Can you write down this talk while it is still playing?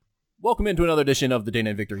Welcome into another edition of the Dana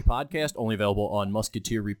and Victory podcast, only available on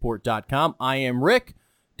musketeerreport.com. I am Rick.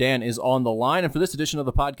 Dan is on the line, and for this edition of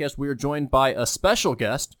the podcast, we are joined by a special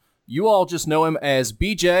guest. You all just know him as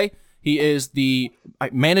BJ. He is the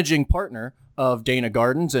managing partner of Dana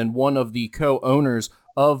Gardens and one of the co-owners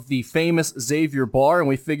of the famous Xavier Bar, and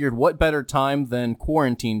we figured what better time than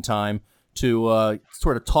quarantine time to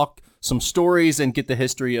sort of talk some stories and get the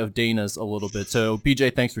history of Dana's a little bit. So,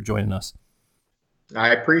 BJ, thanks for joining us.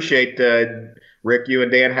 I appreciate Rick, you and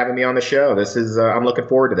Dan having me on the show. This is I'm looking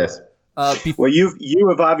forward to this. Well, you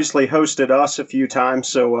have obviously hosted us a few times,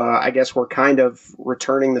 so I guess we're kind of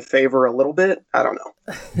returning the favor a little bit. I don't know.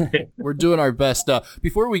 We're doing our best.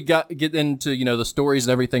 Before we get into the stories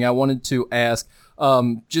and everything, I wanted to ask,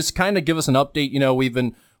 just kind of give us an update.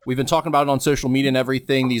 We've been talking about it on social media and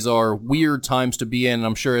everything. These are weird times to be in.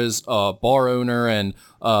 I'm sure as a bar owner and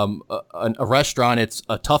a restaurant, it's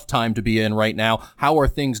a tough time to be in right now. How are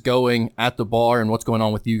things going at the bar, and what's going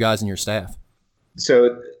on with you guys and your staff?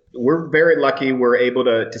 So we're very lucky. We're able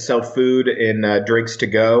to sell food and drinks to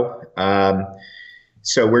go.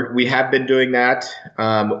 So we have been doing that.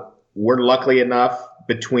 We're lucky enough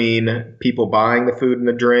between people buying the food and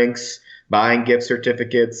the drinks, buying gift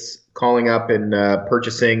certificates, calling up and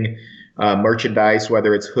purchasing merchandise,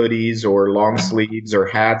 whether it's hoodies or long sleeves or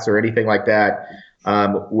hats or anything like that.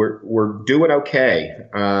 We're doing okay.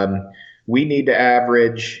 We need to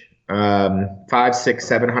average $500, $600,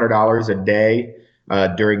 $700 a day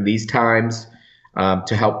during these times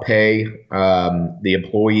to help pay the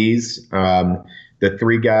employees. The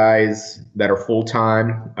three guys that are full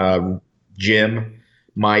time, Jim,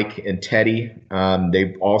 Mike, and Teddy,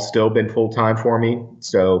 they've all still been full-time for me,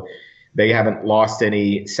 so they haven't lost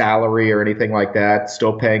any salary or anything like that,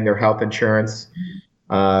 still paying their health insurance.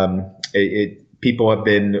 People have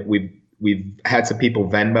been, we've had some people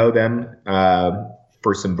Venmo them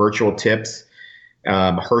for some virtual tips.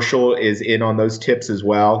 Herschel is in on those tips as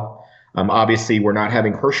well. Obviously, we're not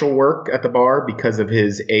having Herschel work at the bar because of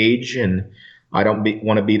his age, and I don't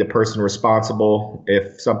want to be the person responsible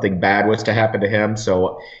if something bad was to happen to him.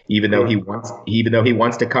 So even though he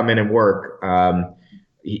wants to come in and work,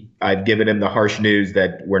 I've given him the harsh news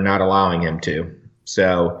that we're not allowing him to.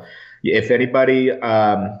 So if anybody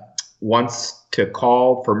wants to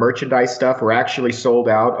call for merchandise stuff, we're actually sold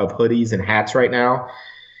out of hoodies and hats right now.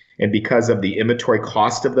 And because of the inventory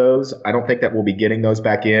cost of those, I don't think that we'll be getting those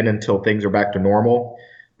back in until things are back to normal.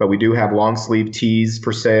 But we do have long sleeve tees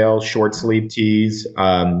for sale, short sleeve tees.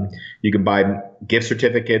 You can buy gift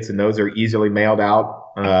certificates, and those are easily mailed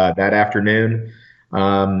out that afternoon.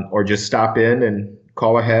 Or just stop in and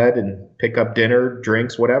call ahead and pick up dinner,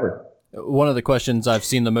 drinks, whatever. One of the questions I've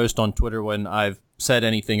seen the most on Twitter when I've said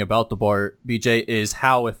anything about the bar, BJ, is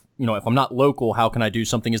how if I'm not local, how can I do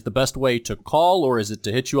something? Is the best way to call, or is it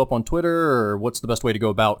to hit you up on Twitter, or what's the best way to go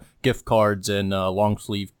about gift cards and long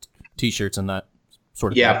sleeve T-shirts and that?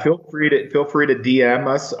 Sort of thing. Feel free to DM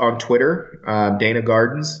us on Twitter, Dana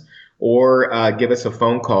Gardens, or give us a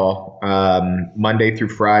phone call Monday through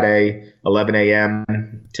Friday, 11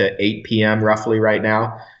 a.m. to 8 p.m. roughly right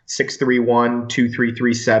now.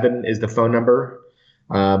 631-2337 is the phone number.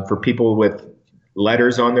 For people with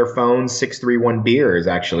letters on their phones, 631-BEER is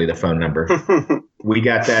actually the phone number. We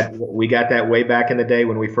got that way back in the day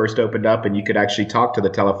when we first opened up, and you could actually talk to the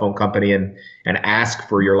telephone company and ask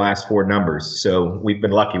for your last four numbers. So we've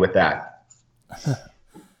been lucky with that.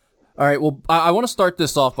 All right. Well, I want to start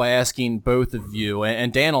this off by asking both of you,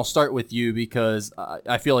 and Dan, I'll start with you because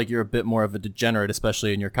I feel like you're a bit more of a degenerate,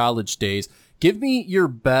 especially in your college days. Give me your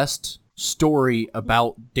best story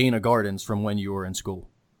about Dana Gardens from when you were in school.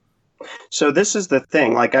 So this is the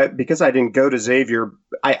thing, because I didn't go to Xavier,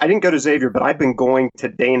 I didn't go to Xavier, but I've been going to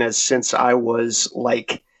Dana's since I was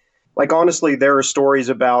like honestly, there are stories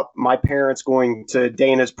about my parents going to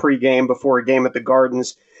Dana's pregame before a game at the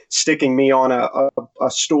Gardens, sticking me on a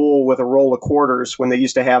stool with a roll of quarters when they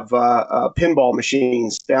used to have pinball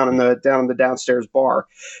machines down in the downstairs bar.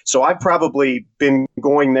 So I've probably been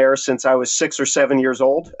going there since I was 6 or 7 years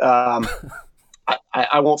old.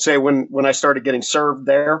 I won't say when I started getting served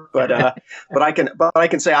there, but I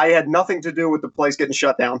can say I had nothing to do with the place getting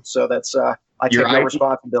shut down. So that's I take no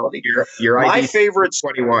responsibility. Your my favorite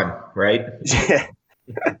 21, right? Yeah.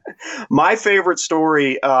 My favorite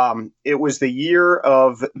story. It was the year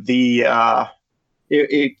of the.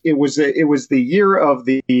 It was the year of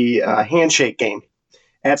the handshake game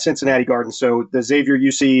at Cincinnati Gardens. So the Xavier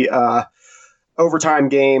UC overtime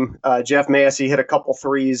game. Jeff Massey hit a couple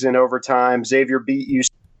threes in overtime. Xavier beat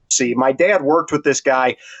UC. My dad worked with this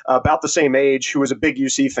guy about the same age who was a big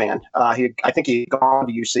UC fan. I think he had gone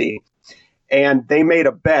to UC. And they made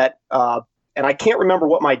a bet and I can't remember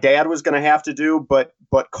what my dad was going to have to do, but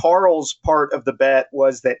Carl's part of the bet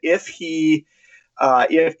was that if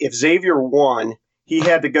Xavier won, he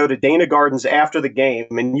had to go to Dana Gardens after the game,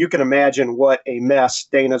 and you can imagine what a mess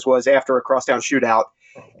Dana's was after a crosstown shootout.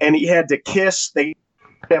 And he had to kiss. They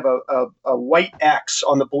have a white X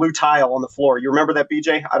on the blue tile on the floor. You remember that,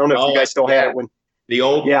 BJ? I don't know if you guys still had it when. The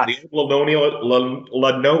old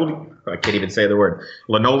linoleum, I can't even say the word,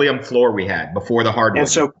 linoleum floor we had before the hardwood.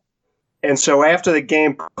 And so after the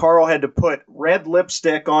game, Carl had to put red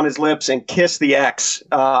lipstick on his lips and kiss the X,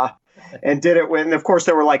 and did it when, of course,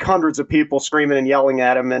 there were like hundreds of people screaming and yelling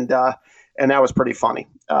at him, and that was pretty funny.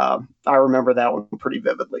 I remember that one pretty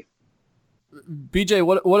vividly. BJ,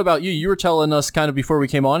 what about you? You were telling us kind of before we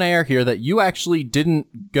came on air here that you actually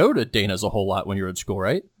didn't go to Dana's a whole lot when you were in school,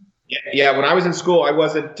 right? Yeah. When I was in school, I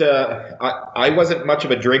wasn't much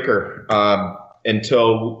of a drinker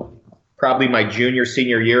until probably my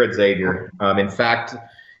senior year at Xavier. In fact,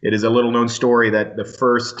 it is a little known story that the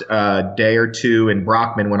first day or two in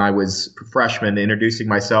Brockman when I was a freshman, introducing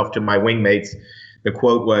myself to my wingmates, the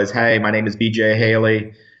quote was, "Hey, my name is BJ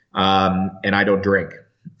Haley, and I don't drink."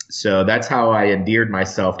 So that's how I endeared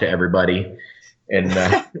myself to everybody, and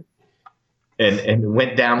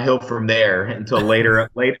went downhill from there until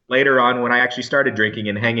later on when I actually started drinking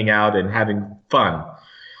and hanging out and having fun.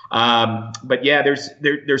 But yeah,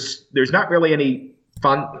 there's not really any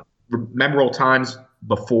fun, memorable times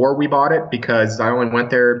before we bought it because I only went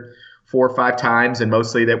there 4 or 5 times, and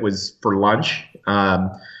mostly that was for lunch.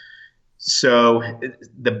 So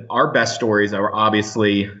our best stories are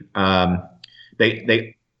obviously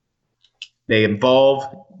they involve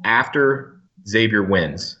after Xavier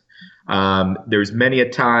wins. There's many a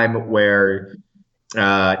time where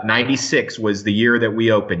 96 was the year that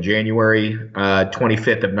we opened, January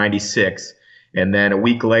 25th of 96. And then a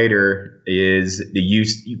week later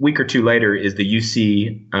week or two later is the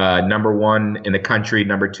UC number 1 in the country,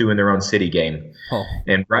 number 2 in their own city game. Oh.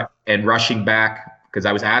 And rushing back, because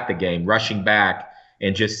I was at the game, rushing back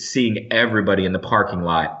and just seeing everybody in the parking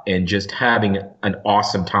lot and just having an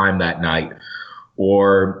awesome time that night.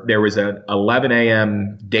 Or there was an 11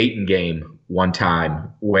 a.m. Dayton game one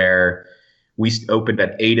time where we opened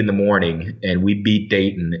at 8 in the morning and we beat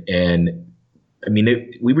Dayton. And I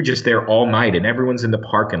mean, we were just there all night and everyone's in the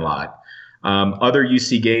parking lot. Other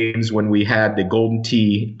UC games when we had the Golden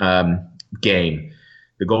Tee game,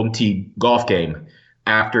 the Golden Tee golf game,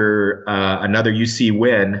 after another UC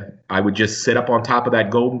win, I would just sit up on top of that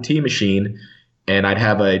Golden Tee machine and I'd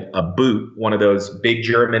have a boot, one of those big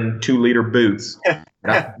German 2-liter boots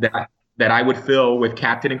that I would fill with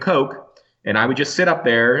Captain and Coke. And I would just sit up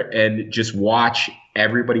there and just watch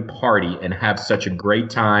everybody party and have such a great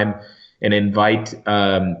time and invite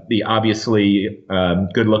the obviously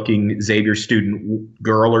good-looking Xavier student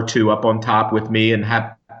girl or two up on top with me and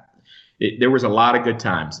there was a lot of good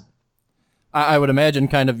times. I would imagine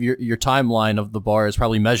kind of your timeline of the bar is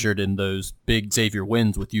probably measured in those big Xavier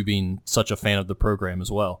wins with you being such a fan of the program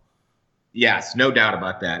as well. Yes, no doubt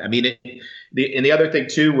about that. I mean, the other thing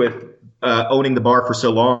too with owning the bar for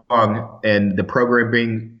so long and the program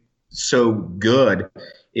being so good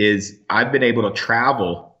is I've been able to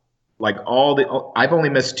travel I've only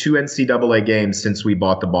missed 2 NCAA games since we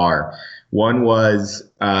bought the bar. One was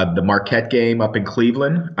the Marquette game up in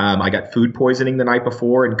Cleveland. I got food poisoning the night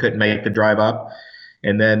before and couldn't make the drive up.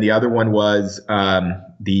 And then the other one was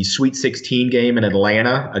the Sweet 16 game in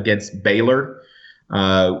Atlanta against Baylor.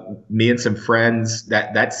 Me and some friends,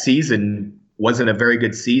 that season wasn't a very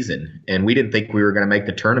good season, and we didn't think we were going to make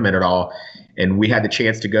the tournament at all. And we had the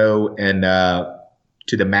chance to go and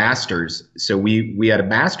to the Masters. So we had a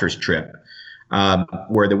Masters trip.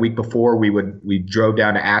 Where the week before we drove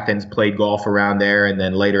down to Athens, played golf around there, and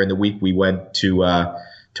then later in the week we went to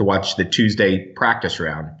watch the Tuesday practice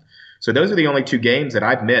round. So those are the only 2 games that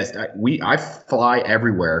I've missed. I fly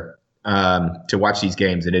everywhere to watch these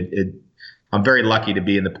games, and I'm very lucky to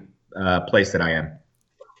be in the place that I am.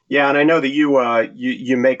 Yeah, and I know that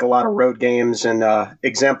you make a lot of road games and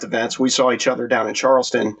exempt events. We saw each other down in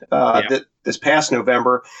Charleston this past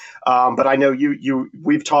November, but I know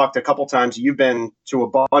we've talked a couple times. You've been to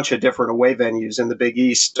a bunch of different away venues in the Big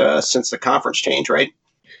East since the conference change, right?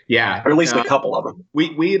 Yeah, or at least a couple of them.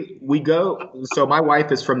 We go. So my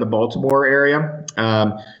wife is from the Baltimore area,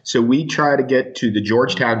 so we try to get to the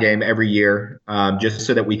Georgetown game every year, just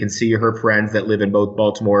so that we can see her friends that live in both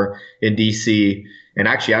Baltimore and DC. And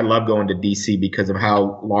actually, I love going to DC because of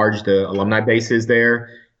how large the alumni base is there,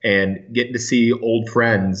 and getting to see old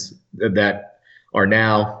friends that are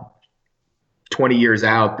now 20 years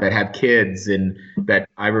out that have kids and that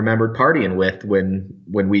I remembered partying with when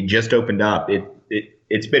we just opened up.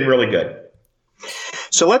 It's been really good.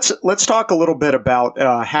 So let's talk a little bit about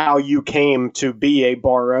how you came to be a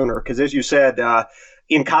bar owner, because as you said,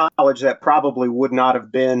 in college that probably would not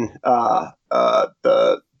have been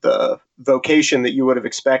the vocation that you would have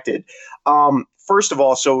expected. First of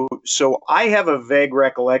all, so I have a vague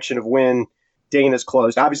recollection of when Dana's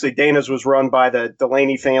closed. Obviously, Dana's was run by the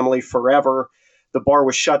Delaney family forever. The bar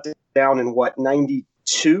was shut down in what,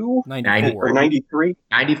 92? 94. Or 93?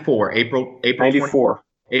 94, April 94.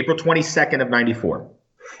 April 22nd of 94.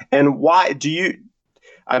 And why do you?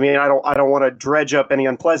 I mean, I don't want to dredge up any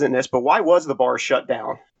unpleasantness, but why was the bar shut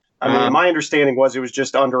down? I mean, my understanding was it was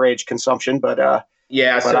just underage consumption, but I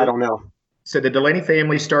don't know. So the Delaney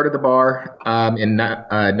family started the bar in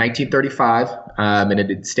 1935, and it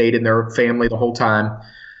had stayed in their family the whole time.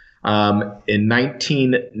 In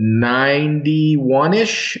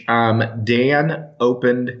 1991-ish, Dan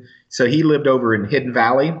opened. So he lived over in Hidden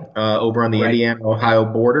Valley, over on the Indiana-Ohio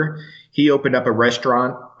border. He opened up a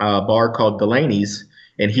restaurant bar called Delaney's,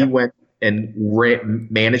 and he went and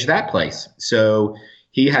managed that place. So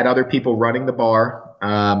he had other people running the bar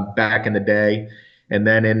back in the day. And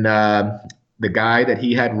then the guy that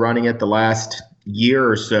he had running it the last year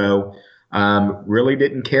or so really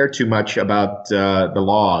didn't care too much about the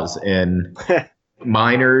laws and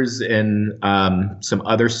minors and some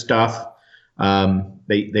other stuff.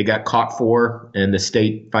 They got caught for, and the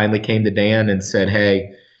state finally came to Dan and said,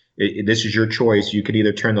 hey, this is your choice. You could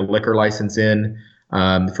either turn the liquor license in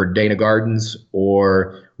for Dana Gardens,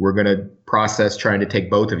 or we're going to process trying to take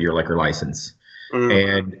both of your liquor license.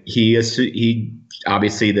 And he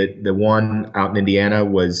obviously the one out in Indiana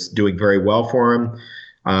was doing very well for him.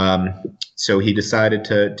 So he decided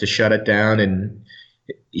to shut it down, and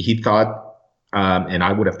he thought, and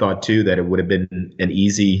I would have thought too, that it would have been an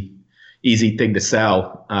easy thing to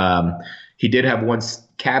sell. He did have one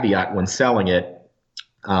caveat when selling it.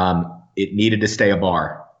 It needed to stay a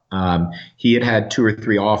bar. He had 2 or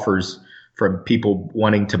 3 offers from people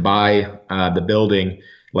wanting to buy the building.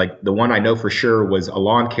 Like the one I know for sure was a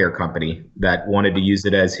lawn care company that wanted to use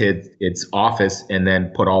it as its office and then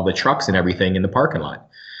put all the trucks and everything in the parking lot.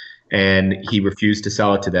 And he refused to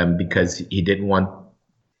sell it to them because he didn't want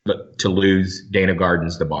to lose Dana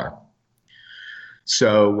Gardens, the bar.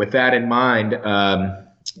 So with that in mind,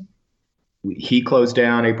 he closed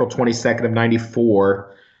down April 22nd of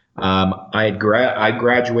 94. I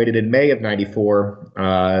graduated in May of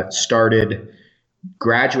 94, started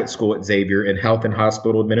graduate school at Xavier in health and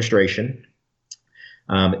hospital administration.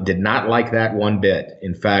 Did not like that one bit.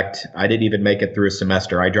 In fact, I didn't even make it through a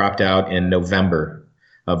semester. I dropped out in November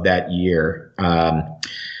of that year.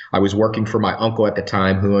 I was working for my uncle at the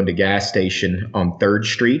time, who owned a gas station on 3rd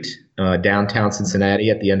Street, downtown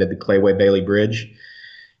Cincinnati at the end of the Clayway Bailey Bridge.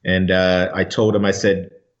 And I told him, I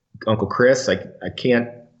said, Uncle Chris, I can't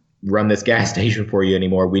run this gas station for you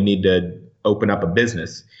anymore. We need to open up a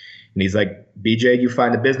business. And he's like, BJ, you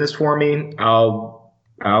find a business for me. I'll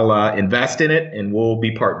invest in it and we'll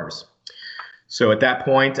be partners. So at that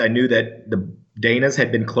point, I knew that the Dana's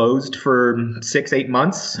had been closed for 6-8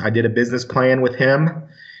 months. I did a business plan with him.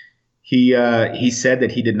 He said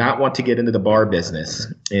that he did not want to get into the bar business.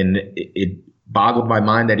 And it boggled my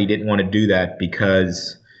mind that he didn't want to do that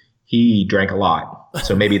because he drank a lot.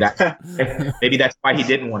 So maybe that's why he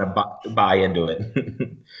didn't want to buy into it.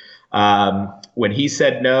 When he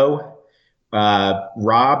said no,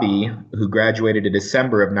 Robbie, who graduated in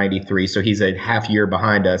December of 93, so he's a half year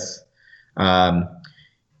behind us, I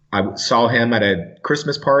saw him at a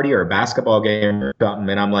Christmas party or a basketball game or something,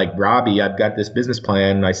 and I'm like, Robbie, I've got this business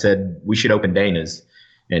plan. And I said, we should open Dana's.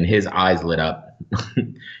 And his eyes lit up.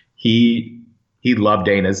 He loved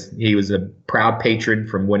Dana's. He was a proud patron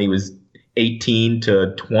from when he was 18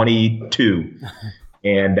 to 22.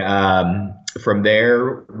 And from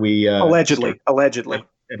there, we allegedly.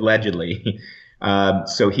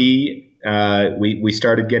 So we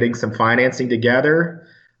started getting some financing together,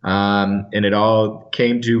 and it all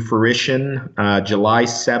came to fruition July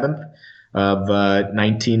 7th of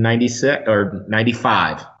 1996 or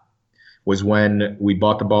 95 was when we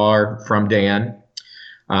bought the bar from Dan.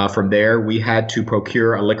 From there, we had to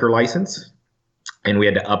procure a liquor license, and we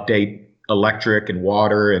had to update electric and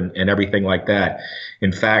water and everything like that.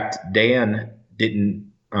 In fact, Dan didn't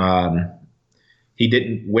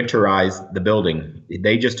winterize the building.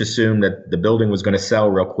 They just assumed that the building was going to sell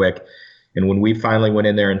real quick. And when we finally went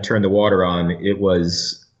in there and turned the water on, it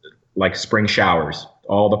was like spring showers.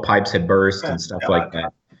 All the pipes had burst and stuff like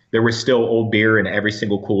that. There was still old beer in every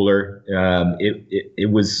single cooler.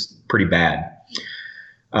 It was pretty bad.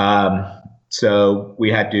 So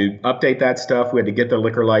we had to update that stuff. We had to get the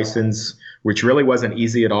liquor license, which really wasn't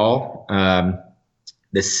easy at all.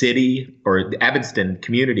 the city or the Evanston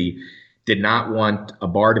community did not want a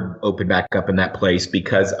bar to open back up in that place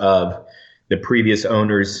because of the previous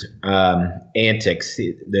owners' antics.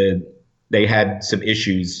 They had some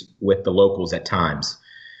issues with the locals at times.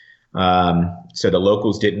 So the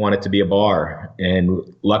locals didn't want it to be a bar. And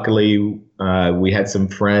luckily, we had some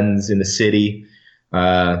friends in the city.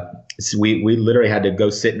 So we literally had to go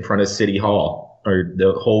sit in front of City Hall or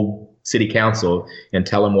the whole city council and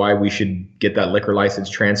tell them why we should get that liquor license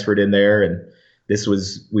transferred in there. And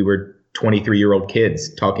we were 23-year-old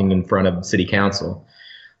kids talking in front of city council.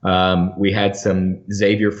 We had some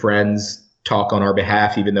Xavier friends talk on our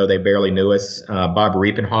behalf, even though they barely knew us. Bob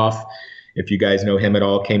Riepenhoff, if you guys know him at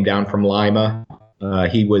all, came down from Lima.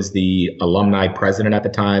 He was the alumni president at the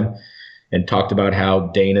time and talked about how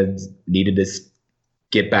Dana needed to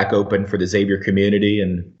get back open for the Xavier community.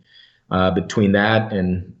 And between that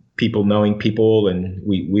and people knowing people, and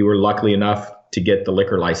we were lucky enough to get the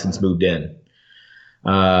liquor license moved in.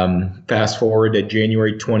 Fast forward to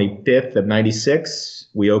January 25th of 96,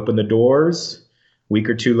 we opened the doors. Week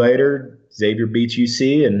or two later, Xavier beats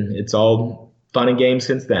UC, and it's all fun and games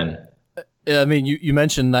since then. I mean, you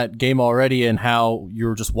mentioned that game already and how you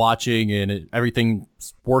were just watching and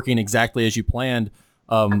everything's working exactly as you planned.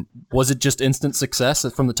 Was it just instant success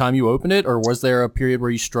from the time you opened it, or was there a period where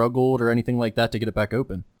you struggled or anything like that to get it back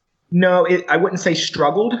open? No, I wouldn't say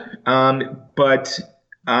struggled, but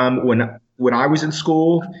when I was in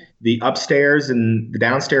school, the upstairs and the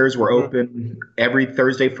downstairs were open every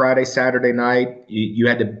Thursday, Friday, Saturday night. You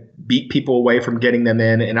had to beat people away from getting them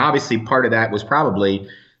in. And obviously part of that was probably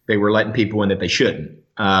they were letting people in that they shouldn't.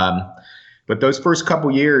 But those first couple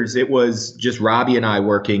years, it was just Robbie and I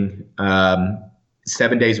working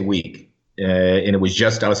 7 days a week. And it was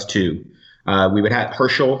just us two. We would have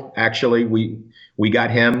Herschel, actually. We got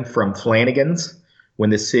him from Flanagan's. When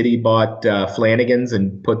the city bought Flanagan's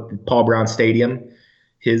and put Paul Brown Stadium,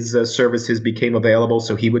 his services became available,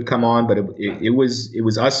 so he would come on. But it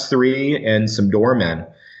was us three and some doormen,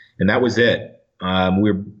 and that was it.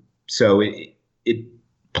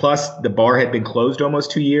 Plus the bar had been closed almost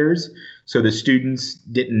 2 years, so the students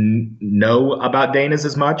didn't know about Dana's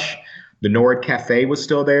as much. The Nord Cafe was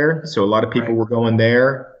still there, so a lot of people were going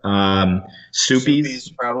there. Soupy's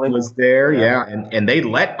probably was there, yeah. And they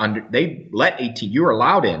let 18. You were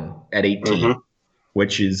allowed in at 18,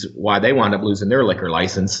 which is why they wound up losing their liquor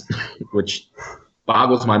license, which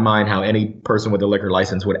boggles my mind how any person with a liquor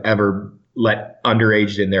license would ever let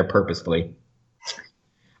underage in there purposefully.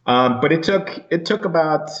 But it took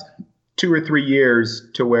about 2 or 3 years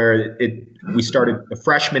to where we started. The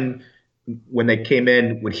freshmen, when they came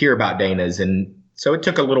in, would hear about Dana's, and so it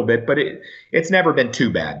took a little bit, but it's never been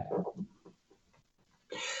too bad.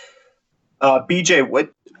 BJ,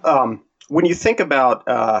 when you think about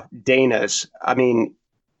Dana's, I mean,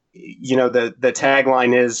 you know, the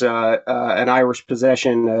tagline is an Irish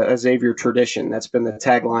possession, a Xavier tradition. That's been the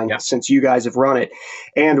tagline since you guys have run it.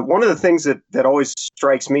 And one of the things that always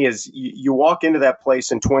strikes me is you walk into that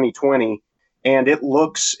place in 2020, and it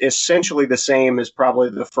looks essentially the same as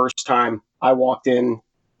probably the first time I walked in,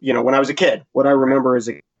 you know, when I was a kid, what I remember as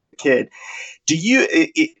a kid.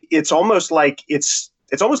 It's almost like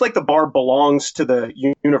the bar belongs to the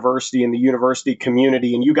university and the university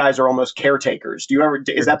community, and you guys are almost caretakers.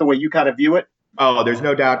 Is that the way you kind of view it? Oh, there's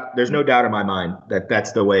no doubt in my mind that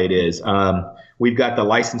that's the way it is. We've got the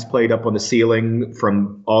license plate up on the ceiling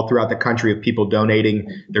from all throughout the country of people donating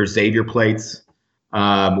their Xavier plates.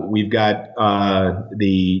 We've got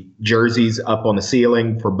the jerseys up on the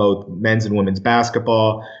ceiling for both men's and women's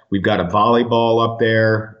basketball. We've got a volleyball up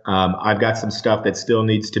there. I've got some stuff that still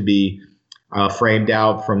needs to be framed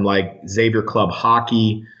out from like Xavier Club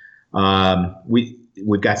hockey.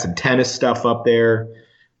 We've got some tennis stuff up there.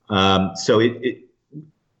 So it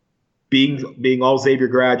being all Xavier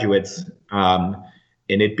graduates and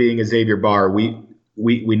it being a Xavier bar, we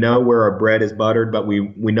know where our bread is buttered, but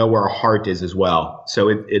we know where our heart is as well. So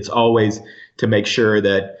it's always to make sure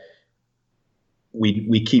that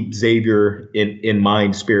we keep Xavier in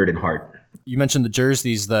mind, spirit, and heart. You mentioned the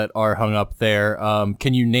jerseys that are hung up there.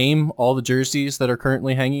 Can you name all the jerseys that are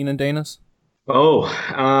currently hanging in Dana's?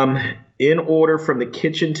 In order from the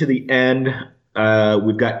kitchen to the end,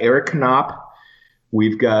 we've got Eric Knopp,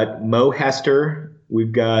 we've got Mo Hester,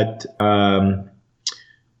 we've got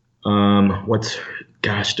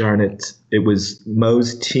gosh darn it, it was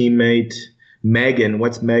Mo's teammate Megan.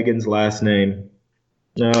 What's Megan's last name?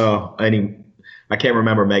 No, I can't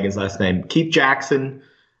remember Megan's last name. Keith Jackson.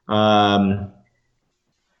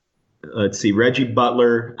 Let's see, Reggie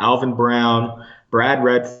Butler, Alvin Brown, Brad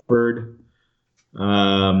Redford,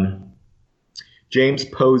 James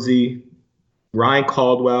Posey, Ryan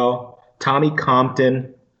Caldwell, Tommy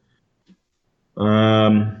Compton,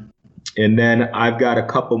 and then I've got a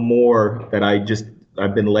couple more that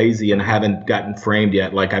I've been lazy and haven't gotten framed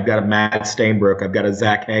yet. Like I've got a Matt Stainbrook, I've got a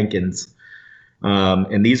Zach Hankins,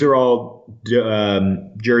 and these are all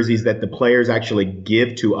jerseys that the players actually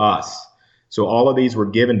give to us. So all of these were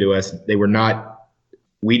given to us. They were not.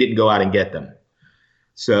 We didn't go out and get them.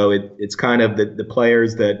 So it's kind of the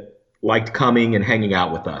players that liked coming and hanging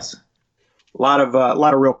out with us. A lot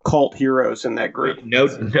of real cult heroes in that group.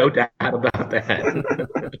 No doubt about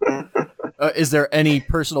that. Is there any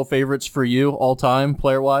personal favorites for you all time,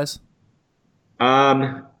 player wise?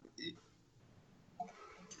 Fun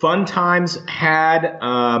times had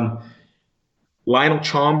Lionel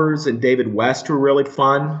Chalmers and David West were really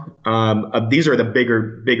fun. These are the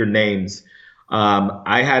bigger names.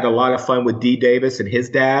 I had a lot of fun with D. Davis and his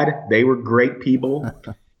dad. They were great people.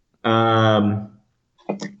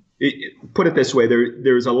 Put it this way,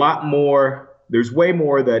 there's a lot more. There's way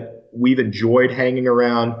more that we've enjoyed hanging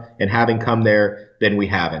around and having come there than we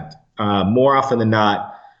haven't. More often than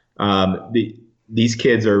not, these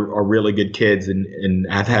kids are really good kids and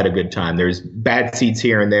have had a good time. There's bad seats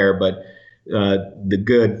here and there, but the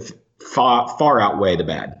good far outweigh the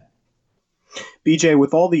bad. BJ,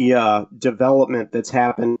 with all the development that's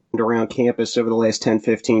happened around campus over the last 10,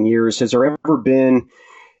 15 years, has there ever been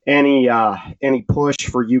any push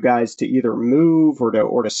for you guys to either move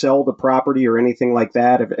or to sell the property or anything like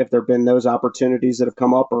that? If there have been those opportunities that have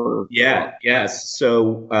come up, or yes.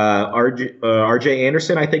 So RJ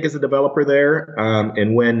Anderson, I think, is the developer there,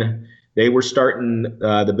 and when they were starting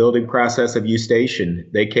the building process of U Station,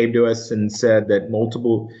 they came to us and said that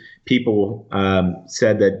multiple people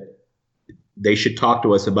said that they should talk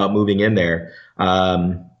to us about moving in there.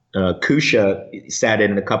 Kusha sat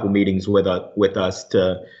in a couple meetings with us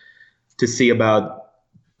to see about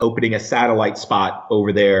opening a satellite spot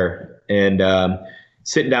over there and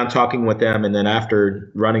sitting down talking with them. And then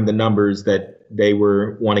after running the numbers that they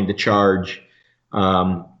were wanting to charge,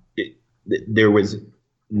 there was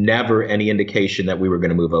never any indication that we were going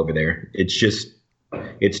to move over there. It's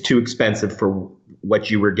too expensive for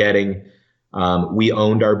what you were getting. We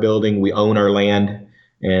owned our building, we own our land,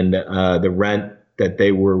 and the rent that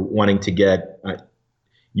they were wanting to get,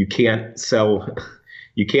 you can't sell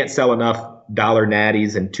enough dollar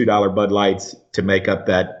natties and $2 Bud Lights to make up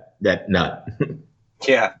that nut.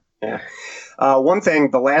 Yeah. One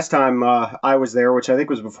thing, the last time I was there, which I think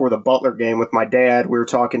was before the Butler game with my dad, we were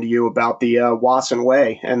talking to you about the Wasson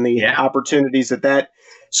Way and the opportunities that.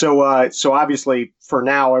 So obviously for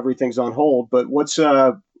now everything's on hold. But what's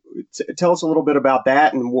tell us a little bit about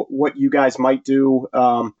that and what you guys might do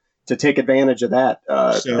to take advantage of that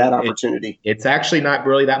opportunity. It's actually not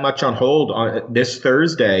really that much on hold. On this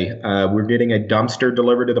Thursday, we're getting a dumpster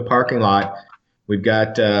delivered to the parking lot. We've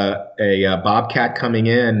got a Bobcat coming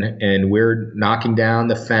in, and we're knocking down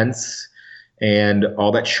the fence and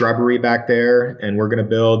all that shrubbery back there, and we're going to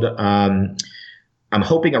build, I'm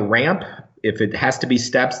hoping a ramp. If it has to be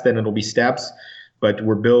steps, then it'll be steps. But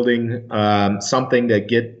we're building something to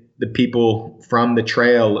get the people from the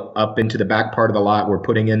trail up into the back part of the lot. We're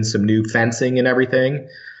putting in some new fencing and everything.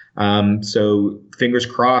 So fingers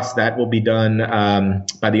crossed that will be done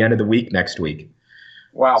by the end of the week next week.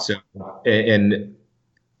 Wow. So, and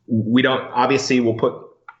we don't, obviously we'll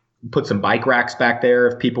put some bike racks back there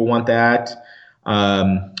if people want that.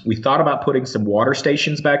 We thought about putting some water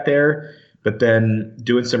stations back there, but then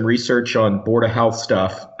doing some research on Board of Health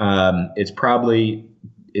stuff, it's probably,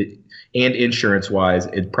 and insurance-wise,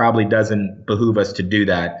 it probably doesn't behoove us to do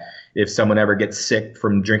that if someone ever gets sick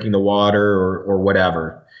from drinking the water or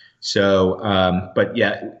whatever. So, but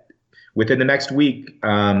yeah, within the next week,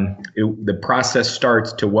 the process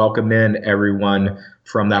starts to welcome in everyone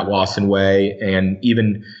from that Wasson Way, and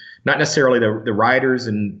even not necessarily the riders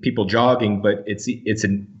and people jogging, but it's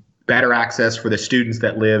a better access for the students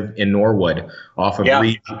that live in Norwood off of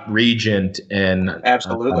Regent and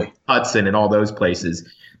absolutely Hudson and all those places.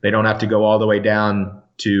 They don't have to go all the way down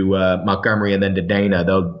to Montgomery and then to Dana.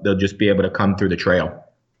 They'll just be able to come through the trail.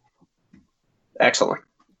 Excellent.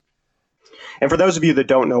 And for those of you that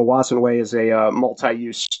don't know, Wasson Way is a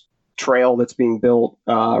multi-use trail that's being built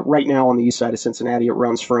right now on the east side of Cincinnati. It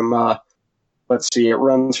runs from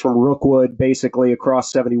Rookwood basically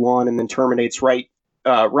across 71 and then terminates right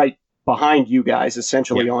behind you guys,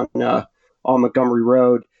 essentially on Montgomery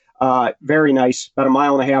Road. Very nice, about 1.5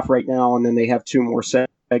 miles right now, and then they have 2 more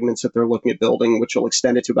segments that they're looking at building, which will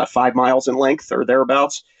extend it to about 5 miles in length or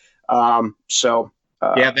thereabouts.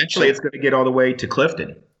 Eventually it's going to get all the way to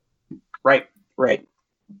Clifton. Right.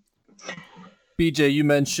 BJ, you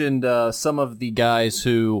mentioned some of the guys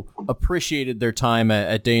who appreciated their time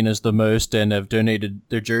at Dana's the most and have donated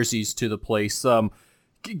their jerseys to the place.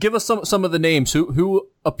 Give us some of the names who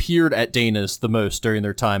appeared at Dana's the most during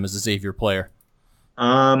their time as a Xavier player.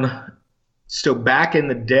 So back in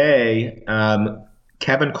the day,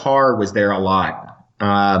 Kevin Carr was there a lot,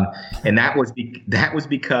 and that was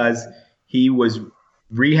because he was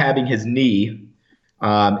rehabbing his knee,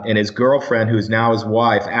 and his girlfriend, who is now his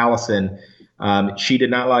wife, Allison, she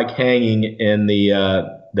did not like hanging in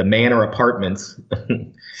the Manor apartments.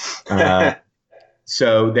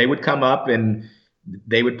 So they would come up and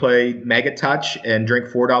they would play Mega Touch and drink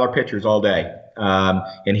 $4 pitchers all day.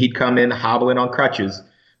 And he'd come in hobbling on crutches,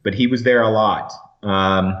 but he was there a lot.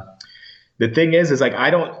 The thing is like,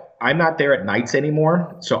 I'm not there at nights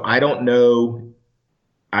anymore. So I don't know.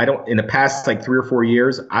 In the past like 3 or 4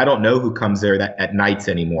 years, I don't know who comes there at nights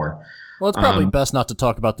anymore. Well, it's probably best not to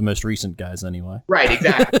talk about the most recent guys anyway. Right,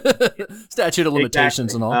 exactly. Statute of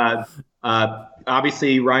limitations and all.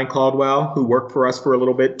 Obviously, Ryan Caldwell, who worked for us for a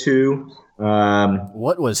little bit too.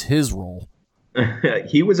 What was his role?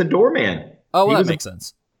 He was a doorman. Oh, well, that makes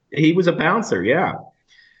sense. He was a bouncer, yeah.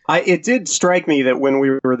 It did strike me that when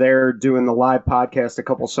we were there doing the live podcast a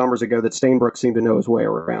couple summers ago, that Stainbrook seemed to know his way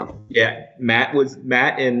around. Yeah, Matt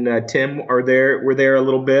and Tim were there a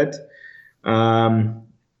little bit. A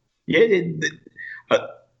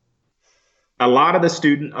lot of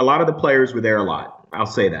the players were there a lot. I'll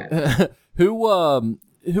say that. Who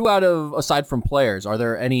aside from players, are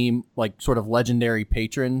there any like sort of legendary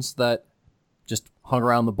patrons that just hung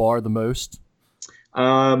around the bar the most?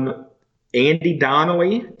 Andy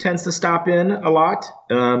Donnelly tends to stop in a lot.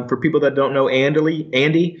 For people that don't know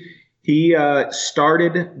Andy, he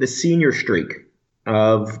started the senior streak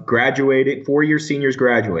of graduating, 4-year seniors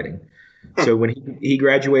graduating. So when he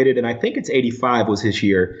graduated, and I think it's 85 was his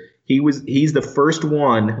year, he's the first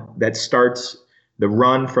one that starts the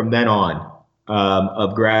run from then on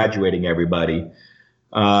of graduating everybody.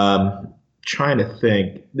 Trying to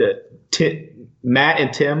think that Matt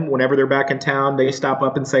and Tim, whenever they're back in town, they stop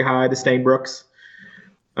up and say hi to Stainbrooks.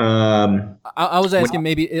 I was asking,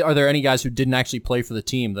 maybe are there any guys who didn't actually play for the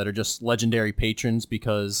team that are just legendary patrons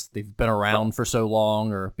because they've been around for so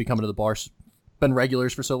long or been coming to the bar, been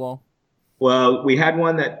regulars for so long? Well, we had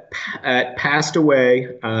one that passed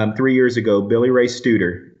away 3 years ago, Billy Ray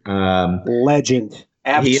Studer. Legend.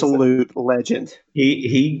 Absolute legend.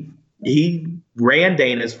 He ran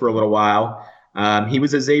Dana's for a little while. He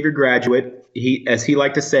was a Xavier graduate. As he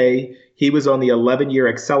liked to say, he was on the 11-year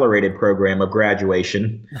accelerated program of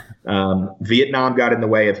graduation. Vietnam got in the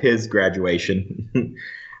way of his graduation.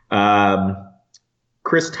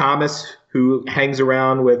 Chris Thomas, who hangs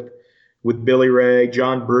around with Billy Ray,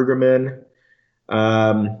 John Brueggemann.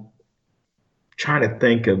 Trying to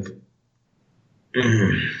think of.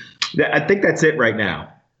 I think that's it right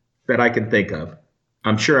now that I can think of.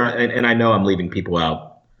 I'm sure, and I know I'm leaving people out.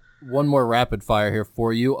 One more rapid fire here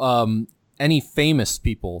for you. Any famous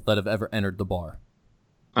people that have ever entered the bar?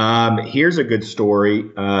 Here's a good story.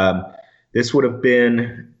 This would have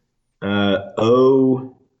been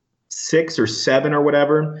 06 or 07 or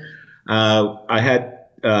whatever. I had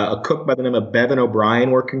a cook by the name of Bevan O'Brien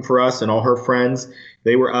working for us, and all her friends.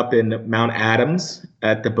 They were up in Mount Adams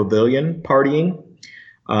at the Pavilion partying,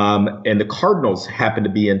 and the Cardinals happened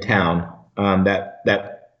to be in town.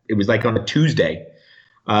 That it was like on a Tuesday.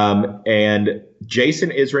 And Jason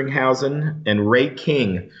Isringhausen and Ray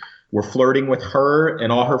King were flirting with her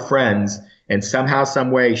and all her friends, and somehow, some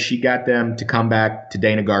way, she got them to come back to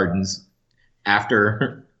Dana Gardens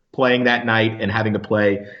after playing that night and having to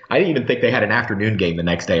play. I didn't even think they had an afternoon game the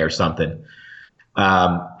next day or something.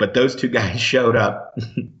 But those two guys showed up,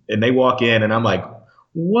 and they walk in, and I'm like,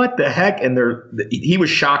 what the heck? And he was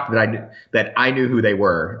shocked that I knew who they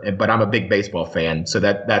were, but I'm a big baseball fan, so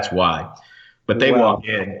that's why. But they walk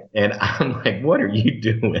in, and I'm like, what are you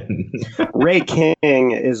doing? Ray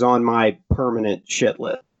King is on my permanent shit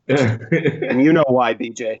list. And you know why,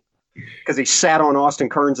 BJ. Because he sat on Austin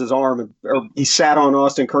Kearns' arm, or he sat on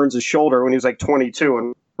Austin Kearns' shoulder when he was like 22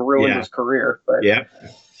 and ruined his career. But. Yeah.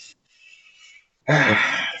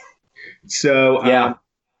 So, yeah.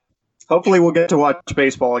 Hopefully we'll get to watch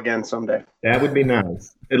baseball again someday. That would be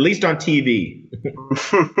nice. At least on TV.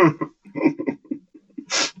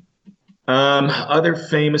 Other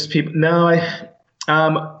famous people. No,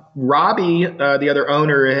 Robbie, the other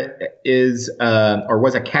owner, is or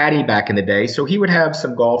was a caddy back in the day, so he would have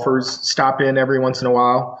some golfers stop in every once in a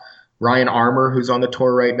while. Ryan Armour, who's on the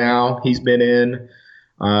tour right now, he's been in.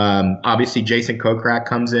 Obviously, Jason Kokrak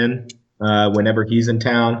comes in whenever he's in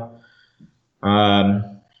town.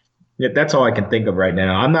 That's all I can think of right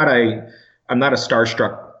now. not a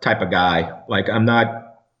starstruck type of guy. Like I'm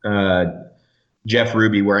not Jeff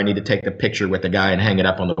Ruby where I need to take the picture with the guy and hang it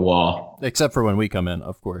up on the wall. Except for when we come in,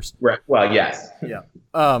 of course. Right. Well, yes. Yeah.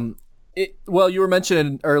 Well, you were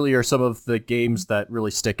mentioning earlier some of the games that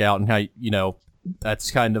really stick out and how,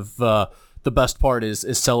 that's kind of the best part is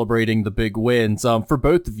celebrating the big wins. For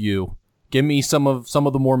both of you, give me some of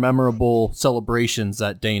the more memorable celebrations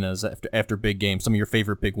at Dana's after big games, some of your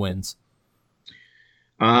favorite big wins.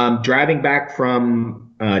 Driving back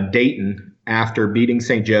from Dayton after beating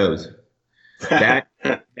St. Joe's. That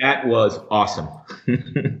was awesome.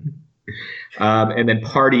 And then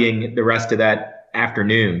partying the rest of that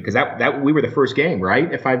afternoon, because that we were the first game,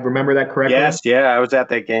 right? If I remember that correctly. Yes, yeah, I was at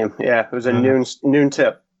that game. Yeah, it was a noon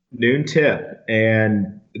tip. Noon tip,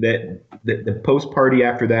 and the post party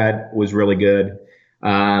after that was really good.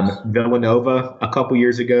 Villanova a couple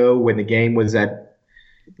years ago when the game was at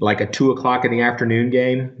like a 2:00 in the afternoon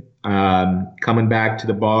game, coming back to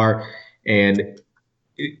the bar, and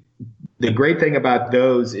the great thing about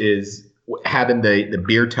those is having the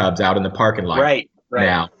beer tubs out in the parking lot. Right.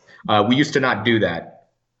 Now. We used to not do that,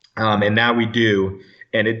 and now we do,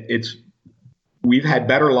 and we've had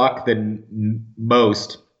better luck than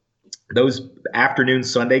most. Those afternoon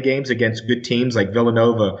Sunday games against good teams like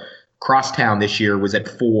Villanova, Crosstown this year was at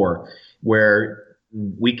 4, where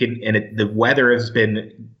we can, and the weather has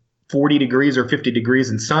been 40 degrees or 50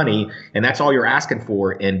 degrees and sunny, and that's all you're asking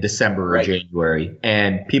for in December or January,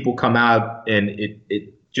 and people come out and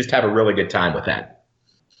it just have a really good time with that.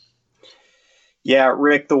 Yeah,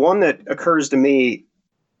 Rick, the one that occurs to me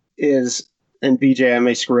is, and BJ, I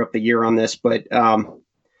may screw up the year on this, but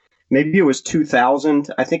maybe it was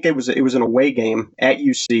 2000. I think it was an away game at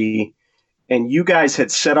UC, and you guys had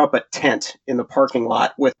set up a tent in the parking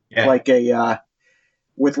lot with a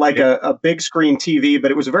big screen TV, but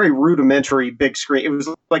it was a very rudimentary big screen. It was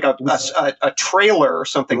like a trailer or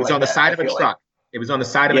something. It was on the side of a truck. It was on the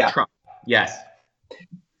side of a truck. Yes.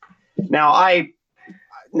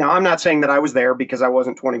 Now I'm not saying that I was there because I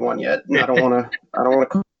wasn't 21 yet. And I don't want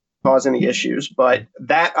to cause any issues, but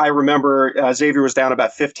that I remember Xavier was down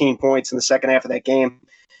about 15 points in the second half of that game,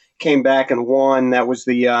 came back and won. That was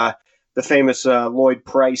the famous Lloyd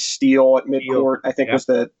Price steal at midcourt. I think was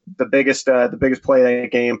the biggest play of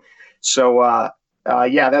that game. So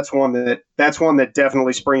that's one that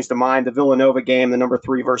definitely springs to mind. The Villanova game, the number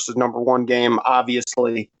 3 versus number 1 game,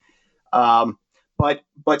 obviously.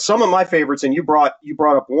 But some of my favorites, and you brought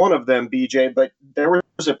up one of them, BJ, but there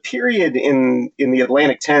was a period in the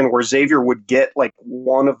Atlantic 10 where Xavier would get like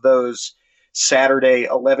one of those Saturday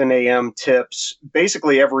 11 a.m. tips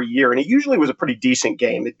basically every year. And it usually was a pretty decent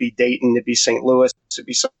game. It'd be Dayton, it'd be St. Louis, it'd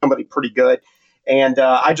be somebody pretty good. And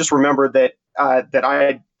I just remember that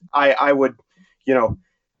I would,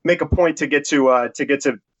 make a point to get to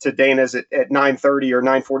Dana's at 9:30 or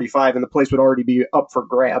 9:45, and the place would already be up for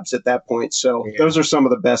grabs at that point. So those are some of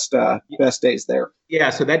the best days there. Yeah.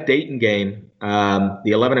 So that Dayton game, the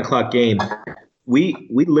 11 o'clock game, we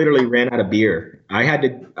literally ran out of beer. I had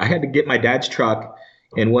to get my dad's truck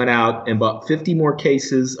and went out and bought 50 more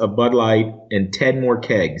cases of Bud Light and 10 more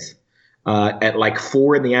kegs at like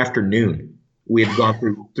 4 p.m. We had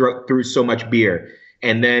gone through so much beer,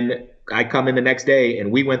 and then I come in the next day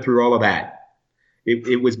and we went through all of that.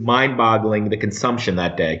 It was mind-boggling, the consumption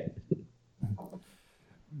that day.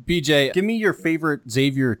 BJ, give me your favorite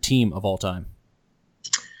Xavier team of all time.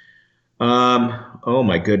 Oh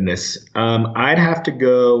my goodness. I'd have to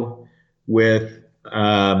go with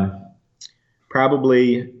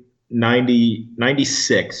probably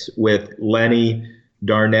 96 with Lenny,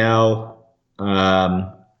 Darnell,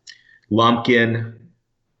 Lumpkin.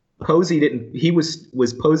 Posey didn't. He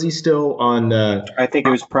was Posey still on? I think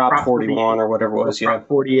it was Prop 41 or whatever it was. Prop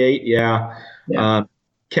 48. Yeah.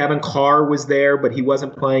 Kevin Carr was there, but he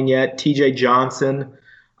wasn't playing yet. T.J. Johnson.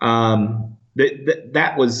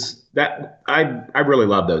 That was that. I really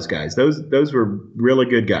love those guys. Those were really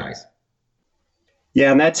good guys.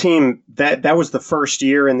 Yeah, and that team that was the first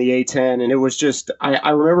year in the A10, and it was just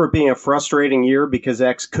I remember it being a frustrating year because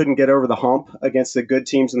X couldn't get over the hump against the good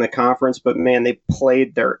teams in the conference. But man, they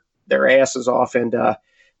played their asses off, and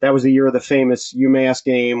that was the year of the famous UMass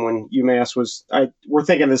game when UMass was. We're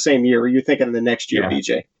thinking the same year. Or you're thinking of the next year,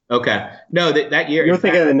 BJ? Okay, no, that year. You're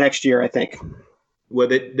thinking of the next year, I think. Well,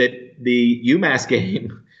 the UMass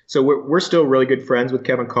game. So we're still really good friends with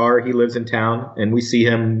Kevin Carr. He lives in town, and we see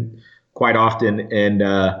him quite often. And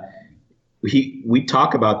we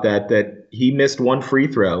talk about that he missed one free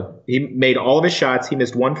throw. He made all of his shots. He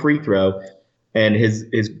missed one free throw. And his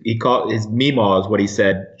Meemaw is what he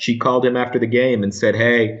said. She called him after the game and said,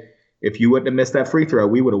 "Hey, if you wouldn't have missed that free throw,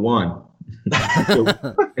 we would have won."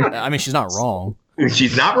 I mean, she's not wrong.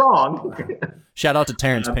 She's not wrong. Shout out to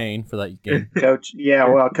Terrence Payne for that game. Coach,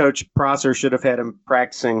 Coach Prosser should have had him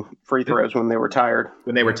practicing free throws when they were tired.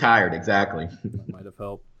 When they were tired, exactly. Might have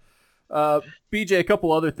helped. BJ, a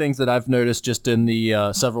couple other things that I've noticed just in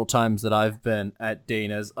the several times that I've been at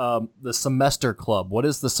Dana's. The semester club. What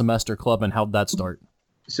is the semester club and how'd that start?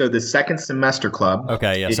 So the second semester club.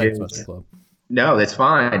 Okay, yeah, second semester club. No, that's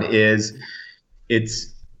fine. It's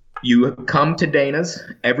you come to Dana's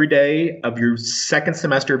every day of your second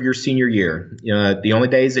semester of your senior year. The only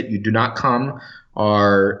days that you do not come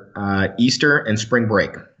are Easter and spring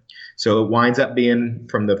break. So it winds up being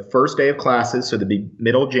from the first day of classes, so the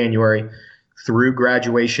middle of January, through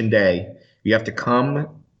graduation day. You have to come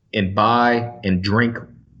and buy and drink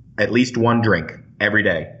at least one drink every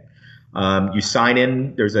day. You sign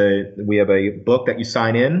in. We have a book that you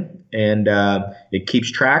sign in, and it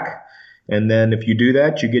keeps track. And then if you do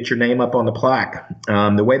that, you get your name up on the plaque.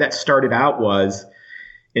 The way that started out was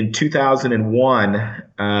in 2001,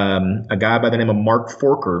 a guy by the name of Mark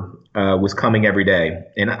Forker was coming every day.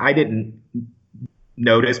 And I didn't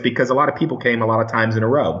notice because a lot of people came a lot of times in a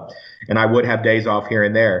row. And I would have days off here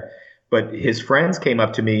and there. But his friends came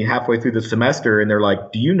up to me halfway through the semester and they're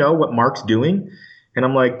like, "Do you know what Mark's doing?" And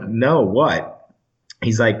I'm like, "No, what?"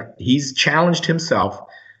 He's like, "He's challenged himself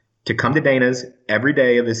to come to Dana's every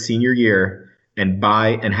day of his senior year and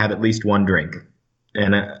buy and have at least one drink."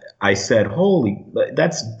 And I said, "Holy,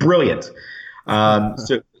 that's brilliant."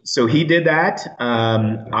 So he did that.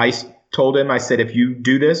 I told him, I said, "If you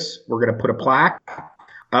do this, we're going to put a plaque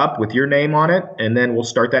up with your name on it, and then we'll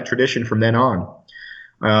start that tradition from then on."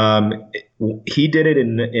 He did it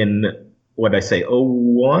in what did I say,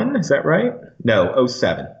 01? Is that right? No,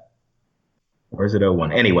 07. Or is it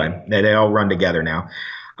 01? Anyway, they all run together now.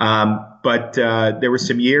 But there were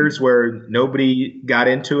some years where nobody got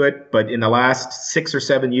into it. But in the last 6 or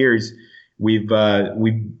 7 years, we've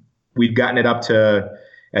gotten it up to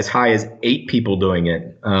as high as 8 people doing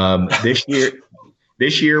it.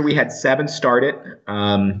 This year we had 7 start it.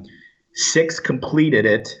 6 completed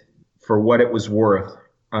it for what it was worth.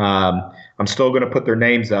 I'm still going to put their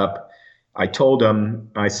names up. I told them,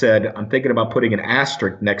 I said, "I'm thinking about putting an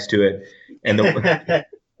asterisk next to it." And the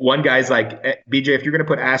one guy's like, "BJ, if you're going to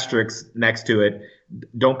put asterisks next to it,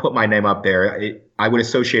 don't put my name up there. I would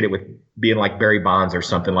associate it with being like Barry Bonds or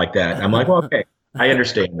something like that." I'm like, "Well, okay, I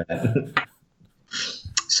understand that."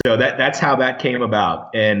 So that's how that came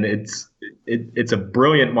about. And it's a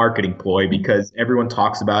brilliant marketing ploy because everyone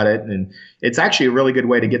talks about it. And it's actually a really good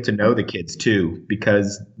way to get to know the kids too,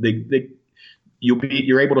 because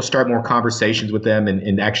you're able to start more conversations with them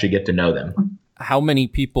and actually get to know them. How many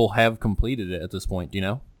people have completed it at this point? Do you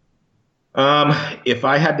know? If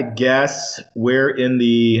I had to guess, we're in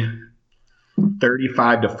the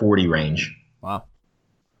 35 to 40 range. Wow.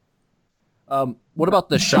 What about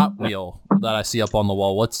the shot wheel that I see up on the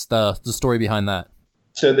wall? What's the story behind that?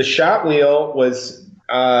 So the shot wheel was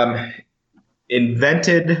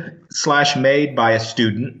invented/made by a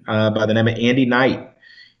student by the name of Andy Knight.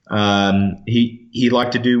 He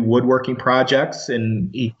liked to do woodworking projects,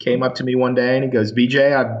 and he came up to me one day and he goes,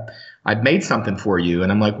 "BJ, I've made something for you."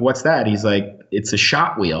 And I'm like, "What's that?" He's like, "It's a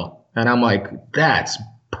shot wheel." And I'm like, "That's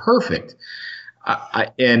perfect."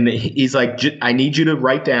 And he's like, "I need you to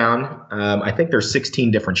write down, I think there's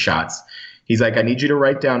 16 different shots." He's like, "I need you to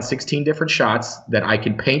write down 16 different shots that I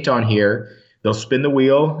can paint on here. They'll spin the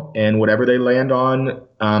wheel, and whatever they land on,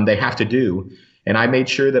 they have to do." And I made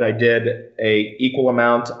sure that I did a equal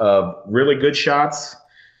amount of really good shots,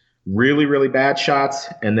 really, really bad shots,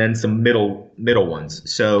 and then some middle ones.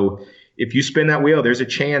 So if you spin that wheel, there's a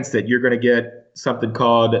chance that you're going to get something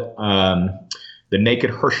called the Naked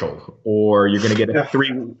Herschel, or you're going to get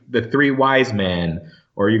the Three Wise Men,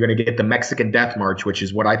 or you're going to get the Mexican Death March, which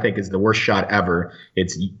is what I think is the worst shot ever.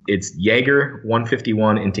 It's Jaeger,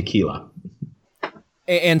 151, and tequila.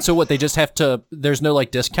 And so what, they just have to, there's no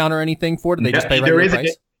like discount or anything for it? They just pay regular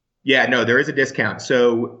price? There is a discount.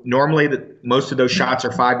 So normally most of those shots are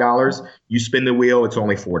 $5. You spin the wheel, it's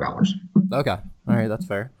only $4. Okay. All right. That's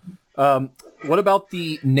fair. What about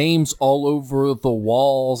the names all over the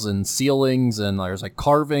walls and ceilings, and there's like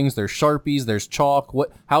carvings, there's Sharpies, there's chalk.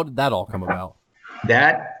 How did that all come about?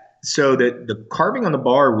 So the carving on the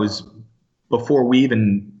bar was before we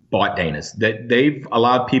even bought Dana's. That they've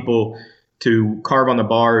allowed people to carve on the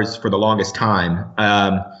bars for the longest time.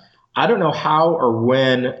 I don't know how or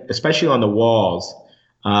when, especially on the walls,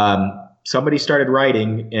 somebody started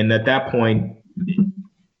writing, and at that point,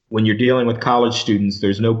 when you're dealing with college students,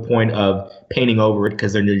 there's no point of painting over it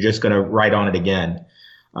because then you're just going to write on it again.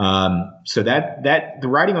 So that the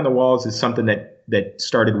writing on the walls is something that that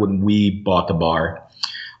started when we bought the bar.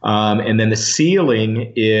 And then the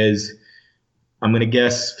ceiling is, I'm going to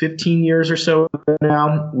guess 15 years or so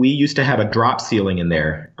now. We used to have a drop ceiling in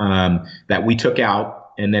there that we took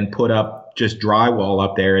out and then put up just drywall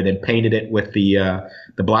up there and then painted it with the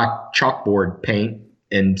black chalkboard paint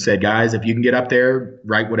and said, guys, if you can get up there,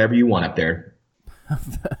 write whatever you want up there.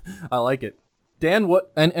 I like it. Dan,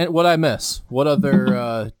 what and what I miss? What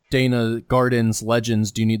other Dana Gardens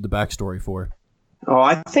legends do you need the backstory for? Oh,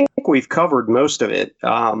 I think we've covered most of it.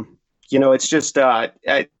 It's just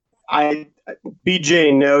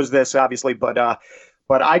BJ knows this obviously, but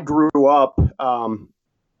I grew up going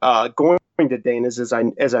to Dana's as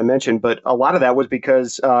I mentioned, but a lot of that was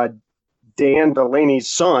because Dan Delaney's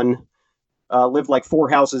son lived like 4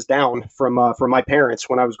 houses down from my parents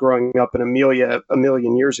when I was growing up in Amelia a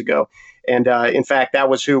million years ago, and in fact that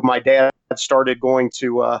was who my dad started going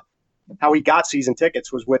to. How he got season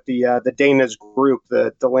tickets was with the Dana's group,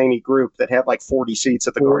 the Delaney group that had like 40 seats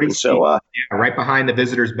at the Garden. So right behind the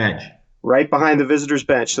visitors bench. Right behind the visitors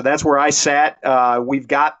bench. So that's where I sat. We've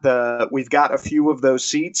got a few of those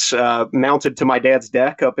seats mounted to my dad's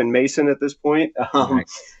deck up in Mason at this point.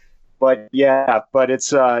 But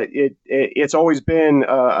it's always been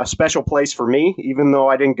a special place for me, even though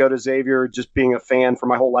I didn't go to Xavier. Just being a fan for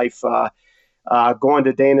my whole life, going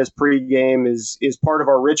to Dana's pregame is part of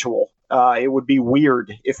our ritual. It would be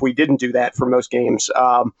weird if we didn't do that for most games,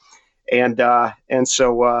 and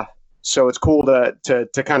so it's cool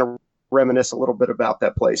to kind of reminisce a little bit about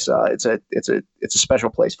that place. It's a special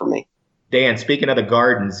place for me. Dan, speaking of the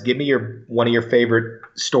Gardens, give me one of your favorite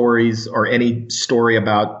stories or any story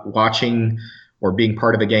about watching or being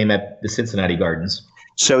part of a game at the Cincinnati Gardens.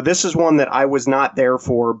 So this is one that I was not there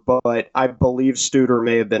for, but I believe Studer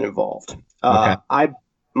may have been involved. Okay.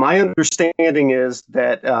 My understanding is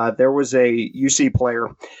that there was a UC player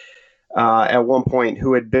at one point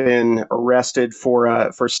who had been arrested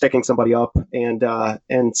for sticking somebody up,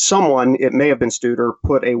 and someone, it may have been Studer,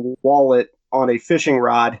 put a wallet on a fishing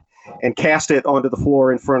rod and cast it onto the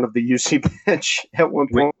floor in front of the UC bench at one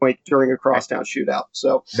point during a crosstown shootout.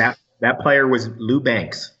 So that player was Lou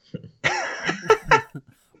Banks.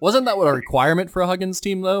 Wasn't that what a requirement for a Huggins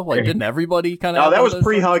team, though? Like, didn't everybody kind of... No, that was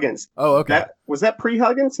pre-Huggins. Oh, okay. Was that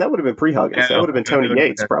pre-Huggins? That would have been pre-Huggins. That would have been Tony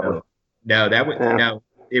Yates, probably. No, no,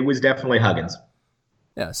 it was definitely Huggins.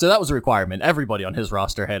 Yeah, so that was a requirement. Everybody on his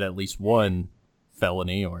roster had at least one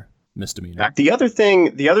felony or misdemeanor. The other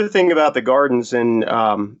thing about the Gardens, and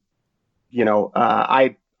I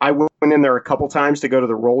went in there a couple times to go to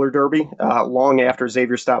the roller derby long after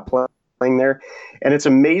Xavier stopped playing there, and it's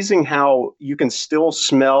amazing how you can still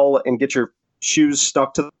smell and get your shoes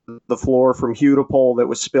stuck to the floor from hue to pole that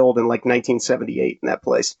was spilled in like 1978 in that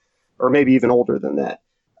place, or maybe even older than that.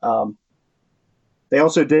 They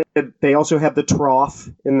also have the trough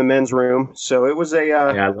in the men's room, so it was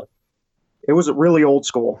it was really old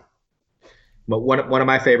school. But one of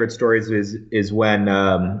my favorite stories is when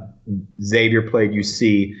Xavier played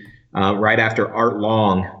UC right after Art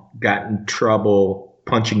Long got in trouble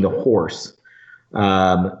punching the horse.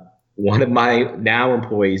 One of my Now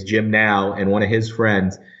employees, Jim Now, and one of his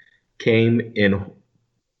friends came in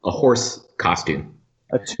a horse costume.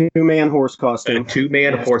 A two-man horse costume.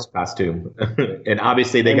 Horse costume. And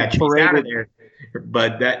obviously they got chased out of there.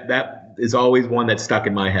 But that is always one that stuck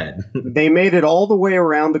in my head. They made it all the way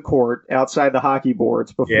around the court outside the hockey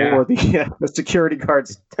boards before the security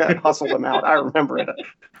guards hustled them out. I remember it.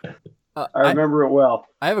 I remember it well.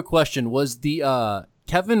 I have a question. Was the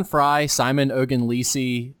Kevin Fry, Simon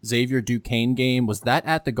Ogunlisi, Xavier Duquesne game, was that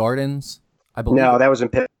at the Gardens? I believe. No, that was in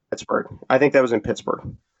Pittsburgh. I think that was in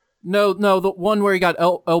Pittsburgh. No, the one where he got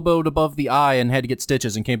elbowed above the eye and had to get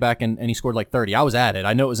stitches and came back and he scored like 30. I was at it.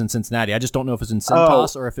 I know it was in Cincinnati. I just don't know if it was in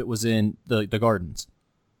Cintas or if it was in the Gardens.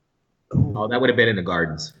 Oh, that would have been in the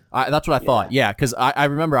Gardens. That's what I thought. Yeah, because I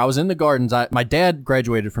remember I was in the Gardens. My dad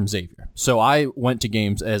graduated from Xavier, so I went to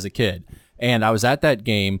games as a kid, and I was at that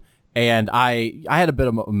game. And I had a bit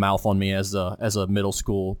of a mouth on me as a middle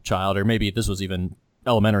school child, or maybe this was even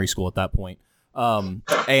elementary school at that point.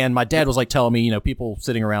 And my dad was like telling me, people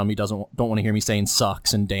sitting around me don't want to hear me saying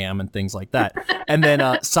sucks and damn and things like that. And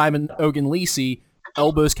then Simon Ogunlisi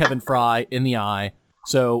elbows Kevin Fry in the eye.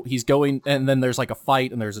 So he's going, and then there's like a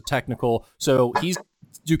fight and there's a technical. So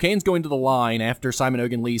Duquesne's going to the line after Simon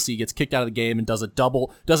Ogunlisi gets kicked out of the game and does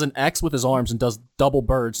an X with his arms and does double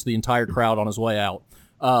birds to the entire crowd on his way out.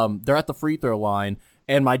 They're at the free throw line,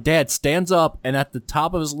 and my dad stands up and at the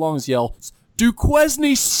top of his lungs yells,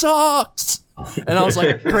 "Duquesne sucks!" And I was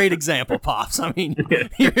like, great example, Pops. I mean,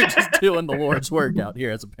 you're just doing the Lord's work out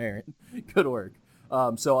here as a parent. Good work.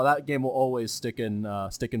 So that game will always stick in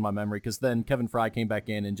my memory because then Kevin Fry came back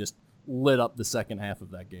in and just lit up the second half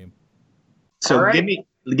of that game. So All right.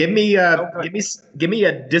 give me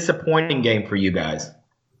a disappointing game for you guys.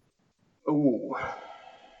 Ooh.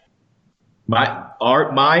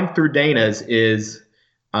 Mine through Dana's is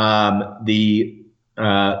the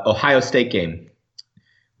Ohio State game.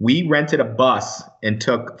 We rented a bus and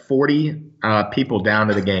took 40 people down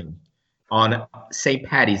to the game on St.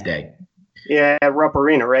 Patty's Day. Yeah, at Rupp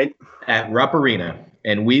Arena, right? At Rupp Arena.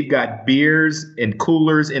 And we've got beers and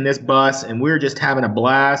coolers in this bus, and we're just having a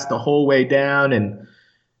blast the whole way down. And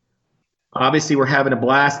obviously we're having a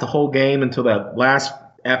blast the whole game until the last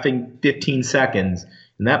effing 15 seconds.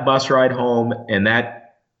 And that bus ride home and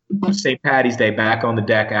that St. Patty's Day back on the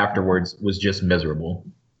deck afterwards was just miserable.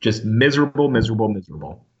 Just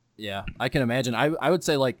miserable. Yeah, I can imagine. I would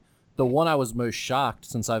say, like, the one I was most shocked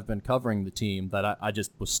since I've been covering the team that I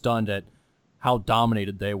just was stunned at how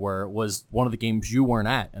dominated they were was one of the games you weren't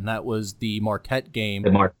at, and that was the Marquette game.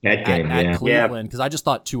 The Marquette game, at Cleveland, because I just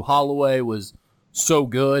thought Tu Holloway was so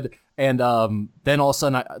good, and then all of a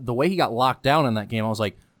sudden, the way he got locked down in that game, I was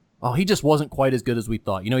like, oh, he just wasn't quite as good as we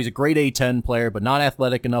thought. You know, he's a great A10 player, but not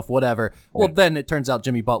athletic enough, whatever. Well, then it turns out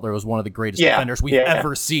Jimmy Butler was one of the greatest defenders we've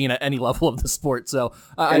ever seen at any level of the sport, so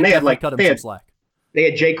I definitely cut him some slack. They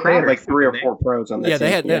had Jay Crowder. They had like 3 or 4 pros on that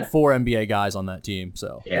team. They had 4 NBA guys on that team,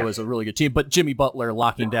 so it was a really good team. But Jimmy Butler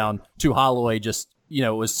locking down Tu Holloway just, it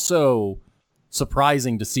was so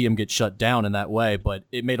surprising to see him get shut down in that way, but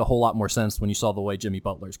it made a whole lot more sense when you saw the way Jimmy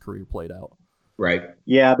Butler's career played out. Right.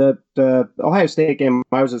 Yeah, the Ohio State game,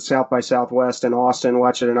 I was at South by Southwest in Austin,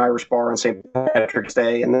 watching an Irish bar on St. Patrick's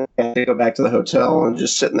Day, and then I had to go back to the hotel and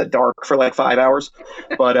just sit in the dark for like 5 hours.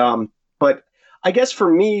 But I guess for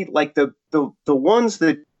me, like the ones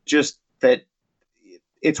that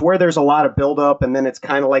it's where there's a lot of buildup, and then it's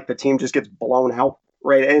kind of like the team just gets blown out,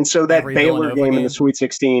 right? And so that Baylor game in the Sweet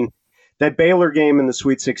 16. That Baylor game in the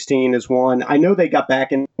Sweet 16 is one. I know they got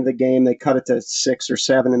back into the game. They cut it to 6 or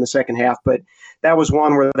 7 in the second half, but that was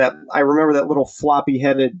one where I remember that little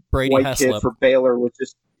floppy-headed Brady white Heslop kid for Baylor was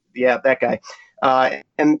just, that guy.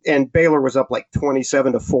 And Baylor was up like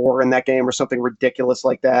 27-4 in that game or something ridiculous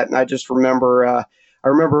like that. And I just remember,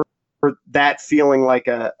 that feeling like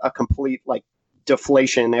a complete like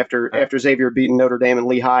deflation after Xavier beating Notre Dame and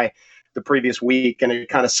Lehigh the previous week, and it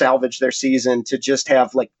kind of salvaged their season to just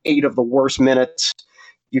have like 8 of the worst minutes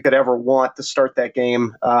you could ever want to start that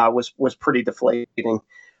game was pretty deflating.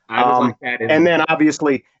 I was like that, and then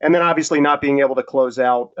obviously not being able to close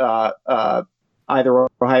out either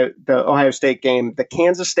the Ohio State game, the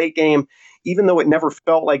Kansas State game, even though it never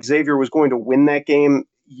felt like Xavier was going to win that game.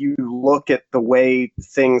 You look at the way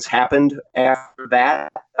things happened after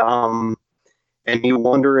that. And you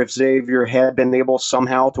wonder if Xavier had been able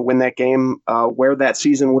somehow to win that game, where that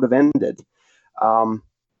season would have ended. And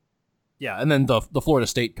then the Florida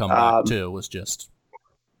State comeback too was just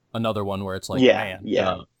another one where it's like, man.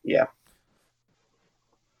 Yeah.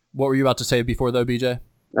 What were you about to say before though, BJ?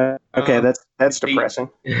 Okay, that's depressing.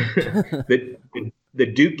 The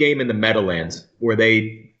Duke game in the Meadowlands, where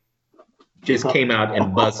they just came out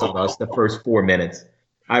and buzzed on us the first 4 minutes.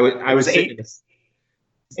 I was sitting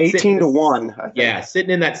 18-1. Yeah, sitting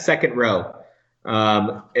in that second row,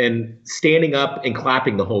 and standing up and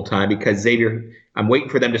clapping the whole time because Xavier. I'm waiting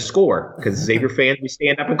for them to score because Xavier fans, we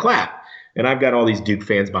stand up and clap, and I've got all these Duke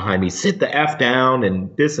fans behind me. Sit the F down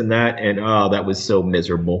and this and that, and that was so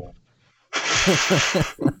miserable.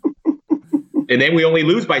 And then we only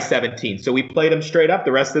lose by 17, so we played them straight up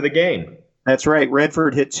the rest of the game. That's right.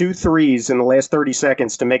 Redford hit 2 threes in the last 30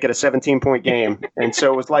 seconds to make it a 17-point game. And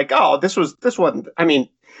so it was like, this wasn't, I mean,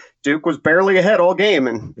 Duke was barely ahead all game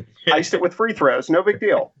and iced it with free throws. No big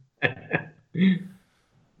deal.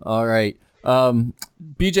 All right.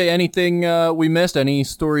 BJ, anything we missed? Any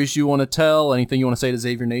stories you want to tell? Anything you want to say to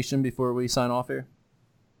Xavier Nation before we sign off here?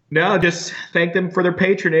 No, just thank them for their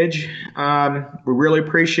patronage. We're really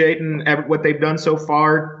appreciating what they've done so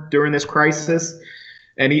far during this crisis.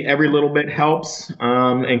 Every little bit helps,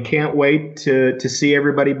 and can't wait to see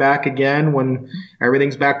everybody back again when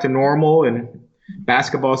everything's back to normal and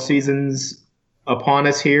basketball season's upon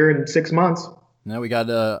us here in 6 months. Now we got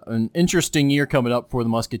an interesting year coming up for the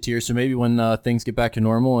Musketeers, so maybe when things get back to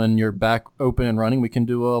normal and you're back open and running, we can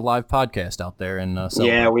do a live podcast out there. And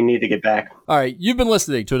yeah, we need to get back. All right, you've been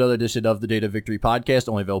listening to another edition of the Dana Victory Podcast,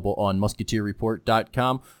 only available on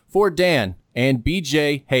MusketeerReport.com. For Dan and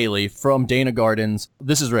BJ Haley from Dana Gardens,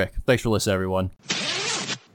 this is Rick. Thanks for listening, everyone.